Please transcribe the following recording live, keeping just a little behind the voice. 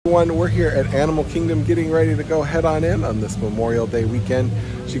We're here at Animal Kingdom getting ready to go head on in on this Memorial Day weekend.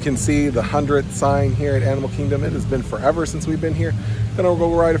 As you can see, the 100th sign here at Animal Kingdom. It has been forever since we've been here. Gonna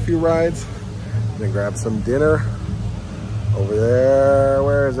go ride a few rides, then grab some dinner over there.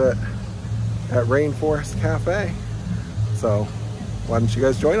 Where is it? At Rainforest Cafe. So why don't you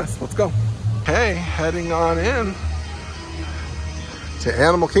guys join us? Let's go. Okay, heading on in to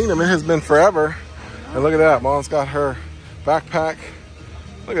Animal Kingdom. It has been forever. And look at that, Mom's got her backpack.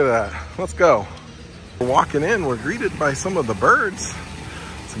 Look at that, let's go. We're walking in, we're greeted by some of the birds,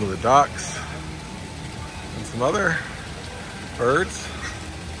 some of the ducks, and some other birds.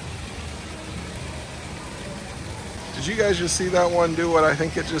 Did you guys just see that one do what I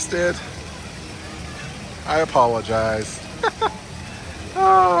think it just did? I apologize.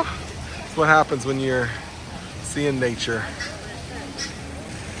 Oh, that's what happens when you're seeing nature.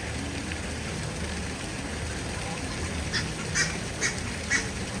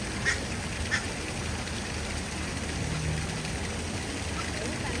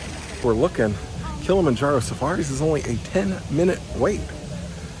 We're looking, Kilimanjaro Safaris is only a 10-minute wait.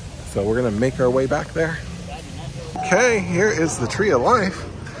 So we're gonna make our way back there. Okay, here is the Tree of Life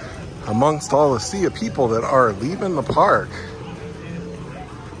amongst all the sea of people that are leaving the park.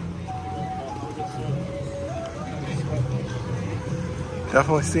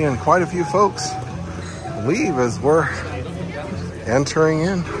 Definitely seeing quite a few folks leave as we're entering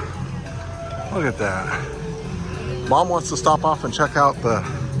in. Look at that. Mom wants to stop off and check out the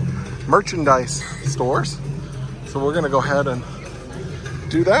merchandise stores, so we're gonna go ahead and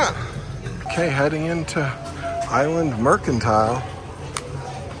do that. Okay, heading into Island Mercantile.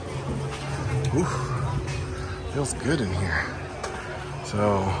 Ooh, feels good in here.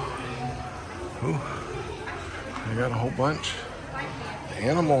 So, ooh, I got a whole bunch of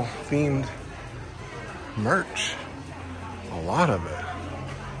animal themed merch, a lot of it.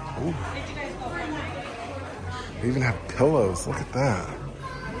 Ooh, they even have pillows. Look at that.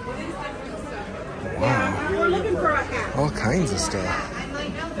 Wow, all kinds of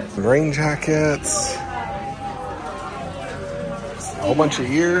stuff. Some rain jackets, a whole bunch of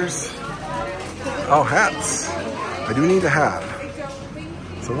ears. Oh, hats. I do need a hat,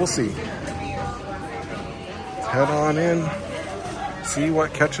 so we'll see. Let's head on in, see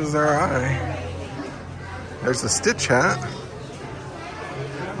what catches our eye. There's the Stitch hat.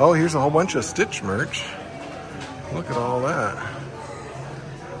 Oh, here's a whole bunch of Stitch merch. Look at all that.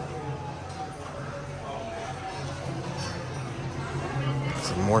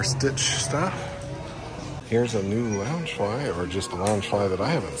 Some more Stitch stuff. Here's a new Loungefly, or just a Loungefly that I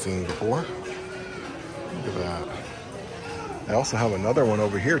haven't seen before. Look at that. I also have another one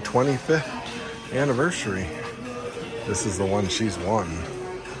over here, 25th anniversary. This is the one she's won.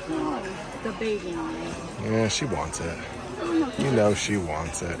 Oh, the baby on it. Yeah, she wants it. You know she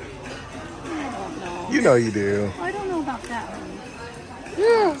wants it. I don't know. You know you do. I don't know about that one.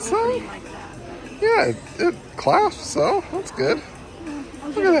 Yeah, so. Like that. Yeah, it clasps, so that's good.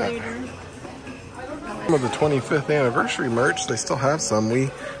 Look at that. Some of the 25th anniversary merch, they still have some. We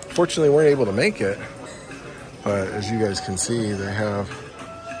fortunately weren't able to make it, but as you guys can see, they have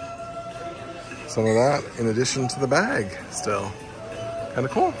some of that in addition to the bag still. Kind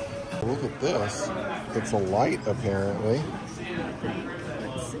of cool. Look at this. It's a light, apparently.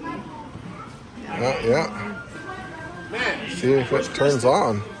 Yeah. See if it turns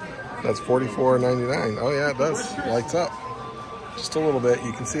on. That's $44.99. Oh yeah, it does. Lights up. Just a little bit.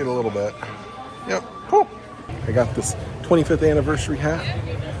 You can see it a little bit. Yep. Cool. I got this 25th anniversary hat,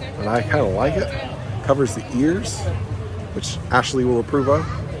 and I kind of like it. Covers the ears, which Ashley will approve of.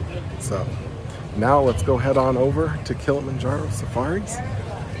 So now let's go head on over to Kilimanjaro Safaris.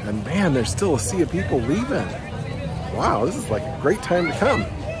 And man, there's still a sea of people leaving. Wow, this is like a great time to come.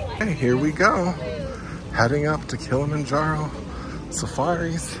 Okay, here we go. Heading up to Kilimanjaro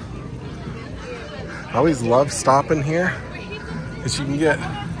Safaris. I always love stopping here because you can get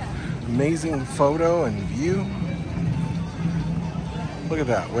amazing photo and view. Look at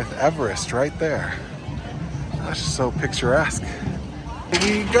that, with Everest right there. That's just so picturesque.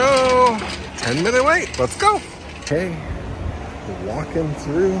 Here we go. 10-minute wait, let's go. Okay, we're walking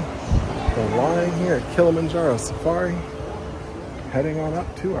through the line here at Kilimanjaro Safari. Heading on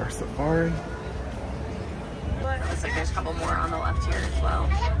up to our safari. Looks like there's a couple more on the left here as well.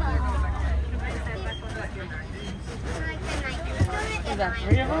 Is that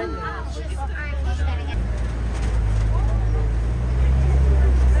 3 of them?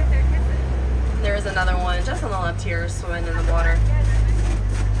 There is another one just on the left here swimming in the water.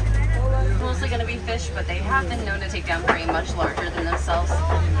 mostly going to be fish, but they have been known to take down prey much larger than themselves.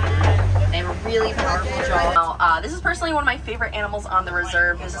 They have a really powerful jaw. Now, this is personally one of my favorite animals on the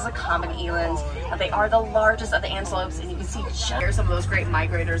reserve. This is a common eland. They are the largest of the antelopes, and you can see here some of those great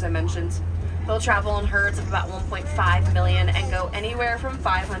migrators I mentioned. They'll travel in herds of about 1.5 million and go anywhere from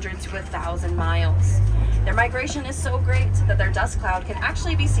 500 to 1,000 miles. Their migration is so great that their dust cloud can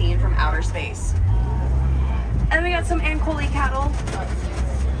actually be seen from outer space. And we got some Ankole cattle.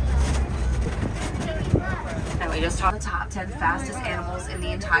 And we just talked the top 10 fastest animals in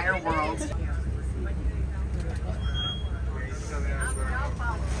the entire world.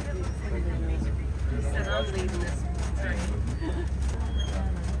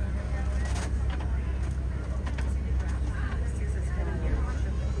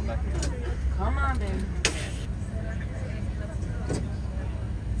 Come on, baby.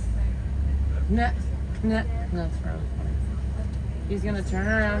 No, that's really funny. He's gonna turn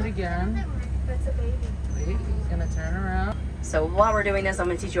around again. That's a baby. Wait, he's gonna turn around. So while we're doing this, I'm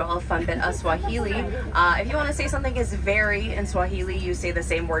gonna teach you all a fun bit of Swahili. If you wanna say something is very in Swahili, you say the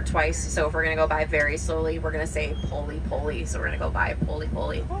same word twice. So if we're gonna go by very slowly, we're gonna say poli poli. So we're gonna go by poli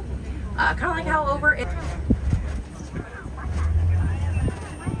poli. Kind of like how over it.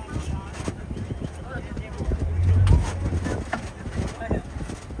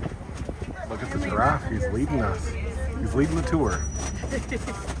 Look at the giraffe, he's leading us. He's leading the tour.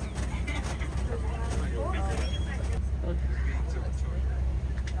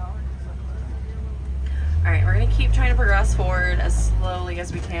 All right, we're gonna keep trying to progress forward as slowly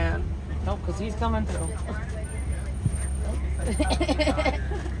as we can. Nope, because he's coming through.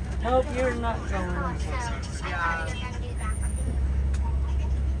 Hope you're not going.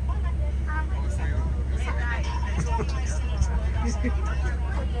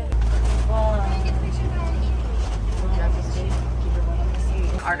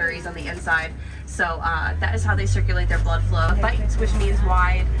 Arteries on the inside, so that is how they circulate their blood flow. Bites, which means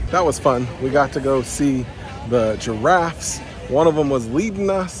wide. That was fun. We got to go see the giraffes. One of them was leading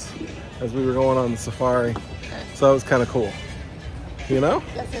us as we were going on the safari, so it was kind of cool, you know?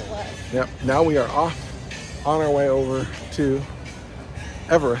 Yes, it was. Yep. Now we are off on our way over to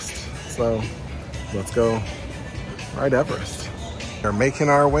Everest, so let's go ride Everest. We're making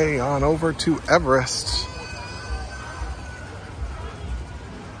our way on over to Everest.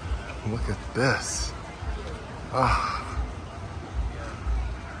 Look at this.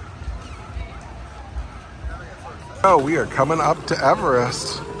 Oh, we are coming up to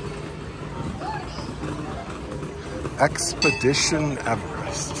Everest. Expedition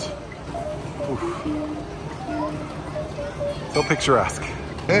Everest. Oof. So picturesque.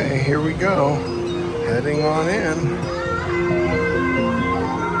 Okay, here we go. Heading on in.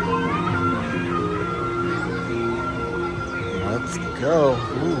 Let's go.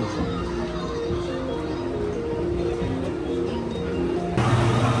 Ooh.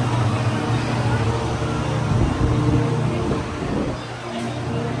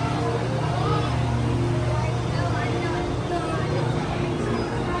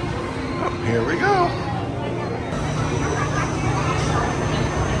 Here we go.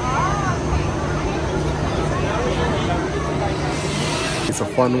 It's a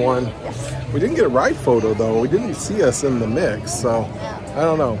fun one. We didn't get a ride photo though. We didn't see us in the mix, so I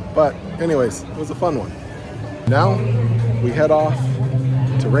don't know. But anyways, it was a fun one. Now we head off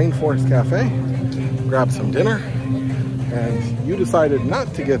to Rainforest Cafe, grab some dinner, and you decided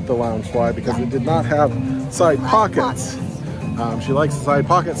not to get the Loungefly because it did not have side pockets. She likes the side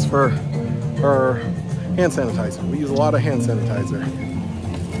pockets for her hand sanitizer. We use a lot of hand sanitizer.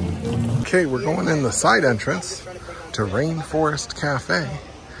 Okay, we're going in the side entrance to Rainforest Cafe.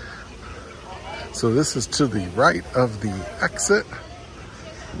 So this is to the right of the exit.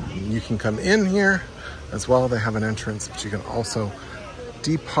 You can come in here as well. They have an entrance, but you can also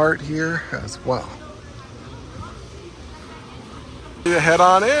depart here as well. Head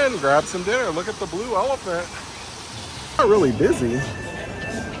on in, grab some dinner. Look at the blue elephant. Not really busy.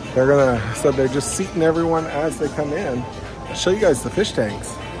 Said they're just seating everyone as they come in. I'll show you guys the fish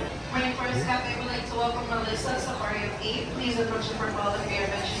tanks. Rainforest Cafe would like to welcome Melissa, Safari of 8. Please approach the front wall if you have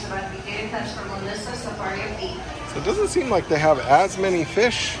issues about the gate. That's from Melissa, Safari of 8. So it doesn't seem like they have as many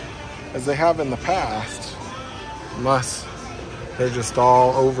fish as they have in the past, unless they're just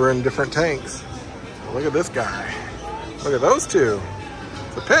all over in different tanks. Look at this guy. Look at those two.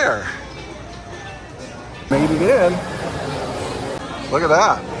 It's a pair. Made it in. Look at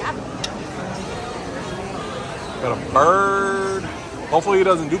that. Got a bird. Hopefully he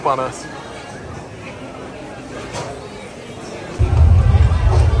doesn't dupe on us.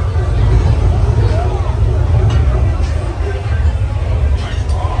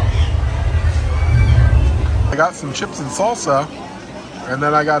 got some chips and salsa, and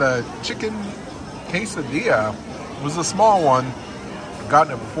then I got a chicken quesadilla. It was a small one. I've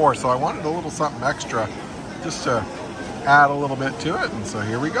gotten it before, so I wanted a little something extra just to add a little bit to it. And so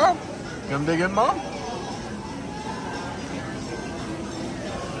here we go. Gonna dig in, Mom?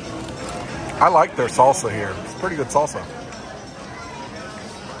 I like their salsa here. It's pretty good salsa.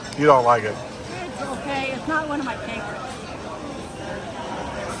 You don't like it? It's okay. It's not one of my favorites.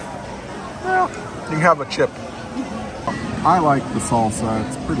 Well, you can have a chip. I like the salsa.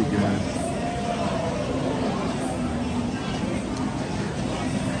 It's pretty good.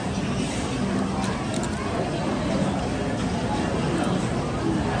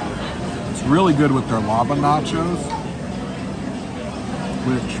 It's really good with their lava nachos,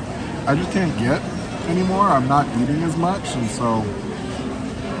 which I just can't get anymore. I'm not eating as much, and so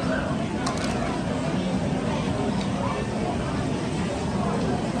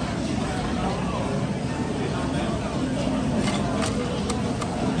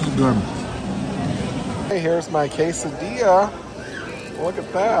good. Hey, here's my quesadilla. Look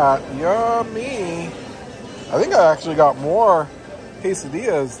at that. Yummy. I think I actually got more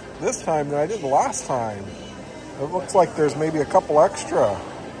quesadillas this time than I did the last time. It looks like there's maybe a couple extra.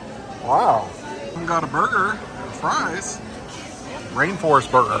 Wow. I got a burger and fries.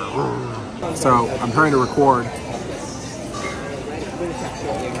 Rainforest burger. So I'm trying to record.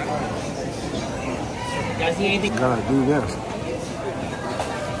 I'm gonna do this.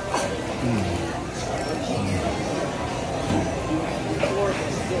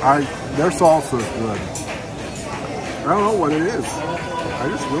 Their salsa is good. I don't know what it is. I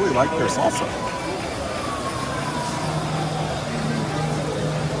just really like their salsa.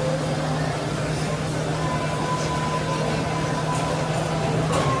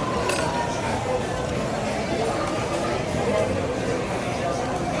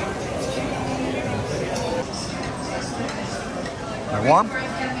 I warm?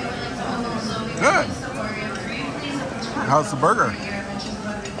 Good. How's the burger?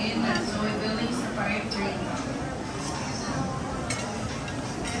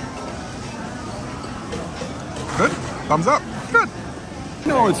 Good. Thumbs up. Good.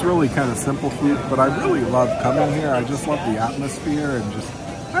 You know, it's really kind of simple food, but I really love coming here. I just love the atmosphere and just,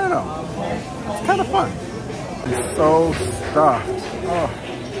 I don't know, it's kind of fun. It's so stuffed. Oh,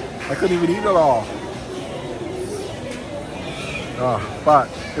 I couldn't even eat it all. Oh, but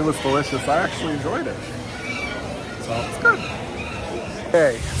it was delicious. I actually enjoyed it. So it's good.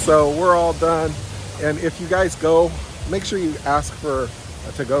 Okay, so we're all done. And if you guys go, make sure you ask for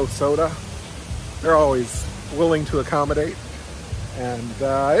a to-go soda. They're always willing to accommodate. And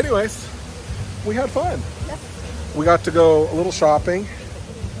anyways, we had fun. Yep. We got to go a little shopping.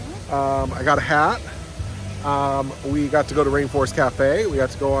 I got a hat. We got to go to Rainforest Cafe. We got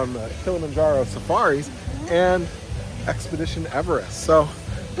to go on the Kilimanjaro Safaris and Expedition Everest. So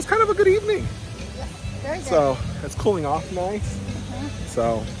it was kind of a good evening. Yes, very good. So it's cooling off nice.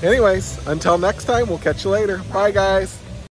 So anyways, until next time, we'll catch you later. Bye guys.